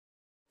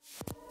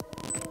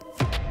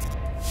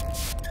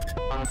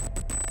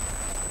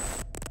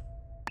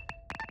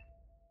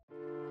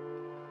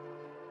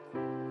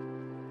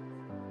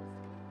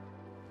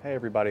Hey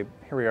everybody,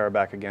 here we are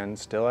back again,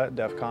 still at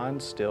DEF CON,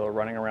 still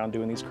running around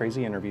doing these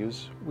crazy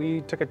interviews.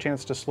 We took a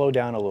chance to slow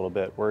down a little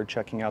bit. We're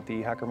checking out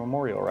the Hacker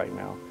Memorial right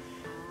now.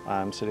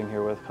 I'm sitting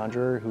here with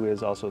Conjurer, who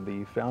is also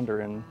the founder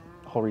and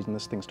the whole reason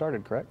this thing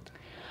started, correct?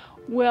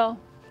 Well,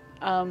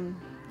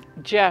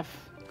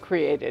 Jeff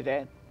created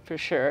it for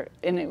sure,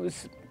 and it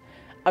was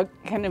a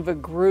kind of a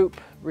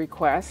group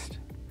request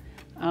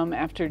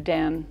after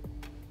Dan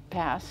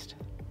passed.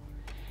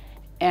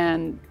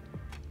 And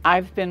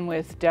I've been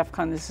with DEF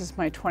CON, this is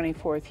my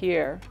 24th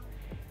year,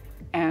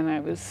 and I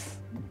was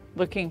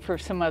looking for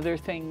some other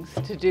things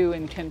to do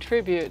and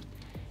contribute,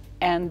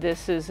 and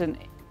this is an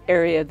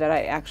area that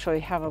I actually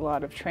have a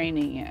lot of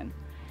training in.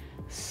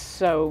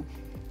 So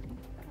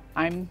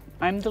I'm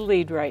the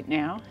lead right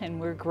now, and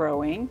we're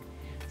growing.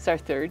 It's our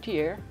 3rd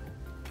year,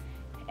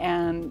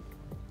 and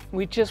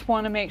we just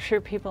want to make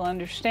sure people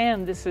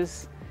understand this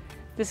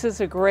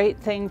is a great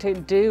thing to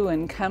do,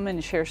 and come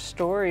and share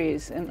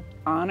stories and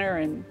honor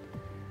and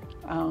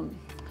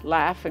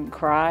laugh and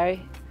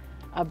cry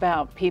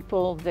about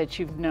people that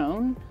you've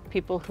known,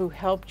 people who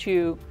helped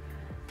you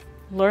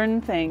learn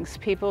things,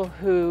 people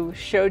who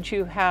showed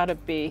you how to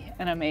be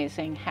an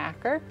amazing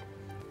hacker.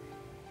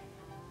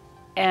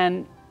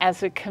 And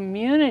as a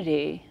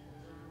community,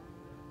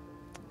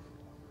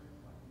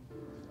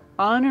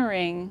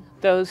 honoring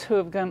those who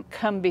have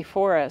come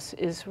before us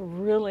is a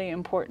really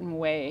important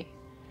way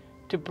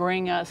to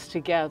bring us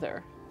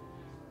together.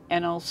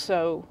 And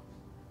also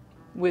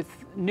with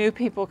new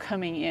people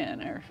coming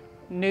in, or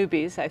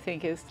newbies, I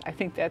think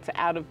that's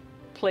out of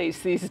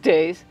place these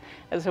days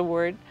as a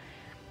word,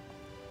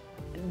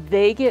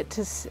 they get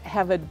to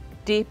have a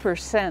deeper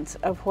sense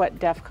of what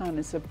DEF CON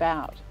is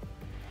about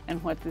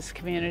and what this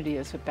community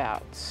is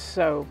about.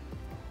 So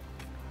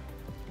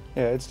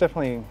yeah, it's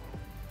definitely,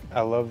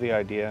 I love the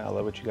idea. I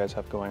love what you guys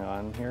have going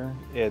on here.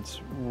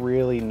 It's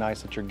really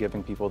nice that you're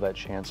giving people that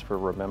chance for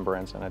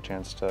remembrance and a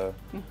chance to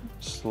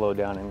slow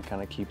down and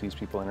kind of keep these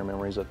people in their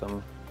memories with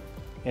them.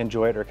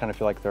 Enjoy it or kind of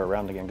feel like they're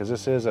around again, because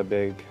this is a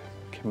big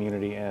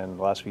community, and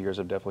the last few years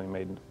have definitely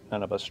made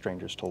none of us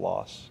strangers to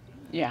loss.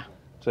 yeah.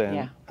 So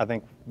Yeah. I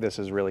think this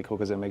is really cool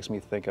because it makes me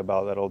think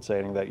about that old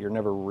saying that you're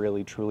never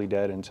really truly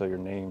dead until your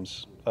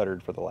name's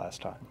uttered for the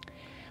last time.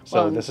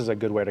 So Well, this is a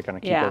good way to kind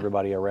of keep yeah.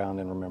 everybody around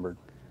and remembered.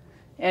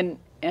 And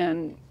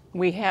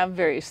we have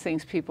various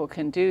things people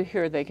can do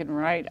here. They can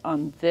write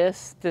on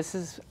this. This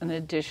is an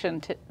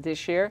addition to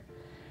this year.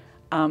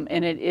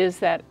 And it is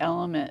that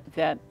element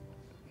that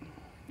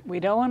we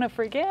don't want to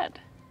forget.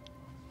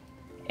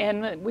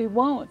 And that we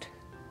won't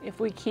if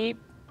we keep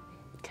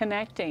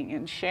connecting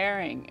and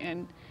sharing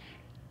and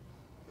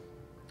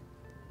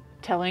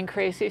telling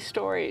crazy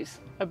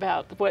stories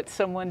about what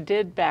someone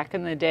did back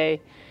in the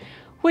day,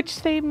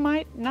 which they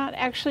might not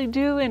actually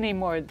do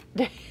anymore,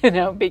 you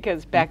know,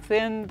 because back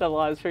then the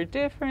laws were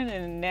different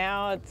and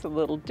now it's a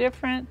little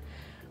different,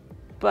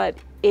 but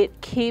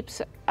it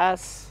keeps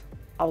us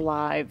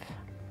alive.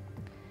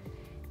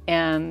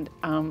 And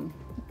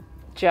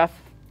Jeff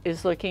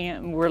is looking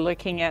at, and we're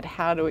looking at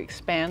how to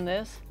expand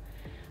this.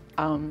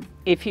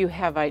 If you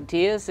have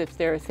ideas, if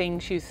there are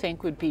things you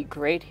think would be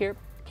great here,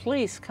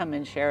 please come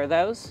and share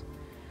those.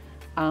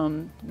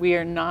 We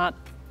are not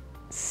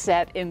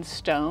set in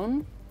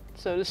stone,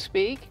 so to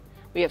speak.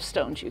 We have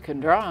stones you can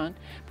draw on,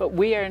 but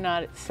we are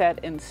not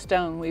set in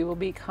stone. We will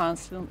be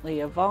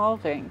constantly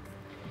evolving.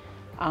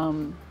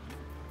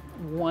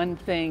 One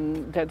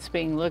thing that's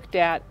being looked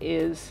at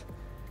is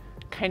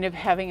kind of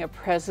having a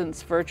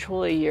presence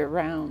virtually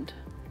year-round.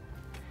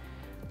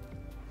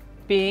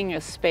 Being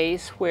a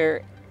space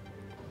where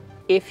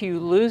if you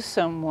lose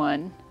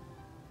someone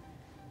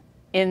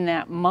in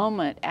that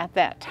moment, at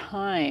that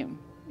time,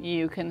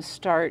 you can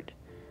start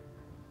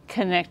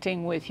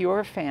connecting with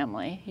your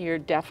family, your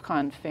DEF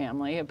CON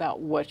family, about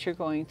what you're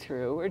going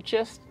through, or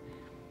just,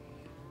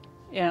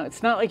 you know,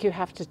 it's not like you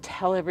have to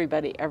tell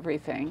everybody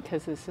everything,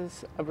 because this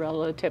is a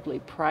relatively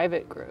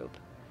private group.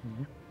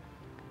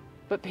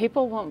 But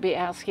people won't be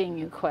asking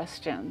you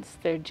questions.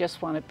 They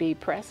just want to be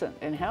present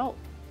and help.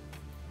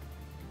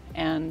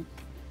 And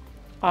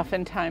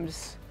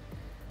oftentimes,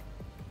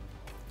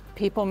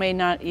 people may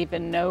not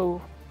even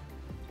know,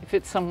 if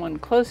it's someone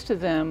close to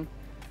them,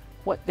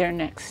 what their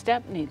next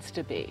step needs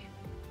to be.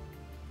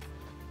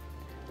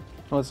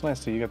 Well, it's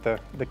nice that you get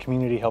the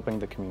community helping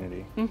the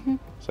community.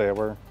 So yeah,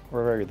 we're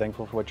very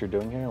thankful for what you're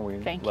doing here, and we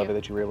love it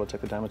that you were able to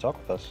take the time to talk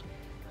with us.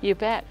 You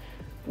bet.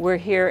 We're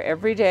here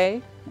every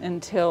day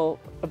until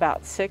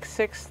about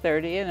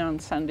 6:30, and on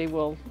Sunday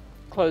we'll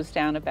close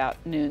down about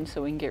noon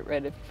so we can get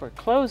ready for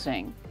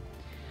closing.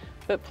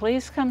 But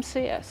please come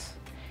see us.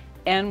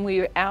 And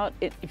we're out,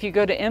 if you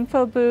go to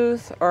Info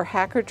Booth or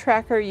Hacker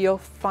Tracker, you'll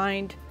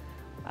find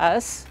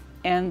us,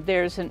 and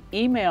there's an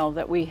email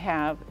that we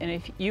have, and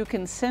if you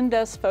can send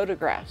us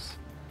photographs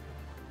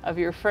of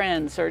your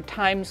friends or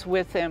times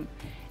with them,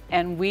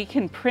 and we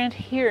can print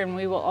here, and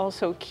we will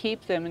also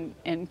keep them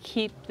and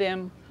keep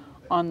them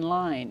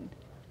online.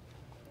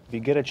 If you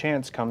get a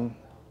chance, come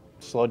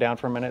slow down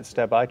for a minute,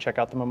 step by, check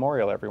out the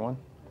memorial, everyone.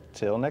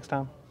 Till next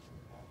time.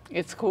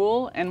 It's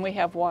cool, and we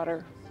have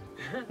water.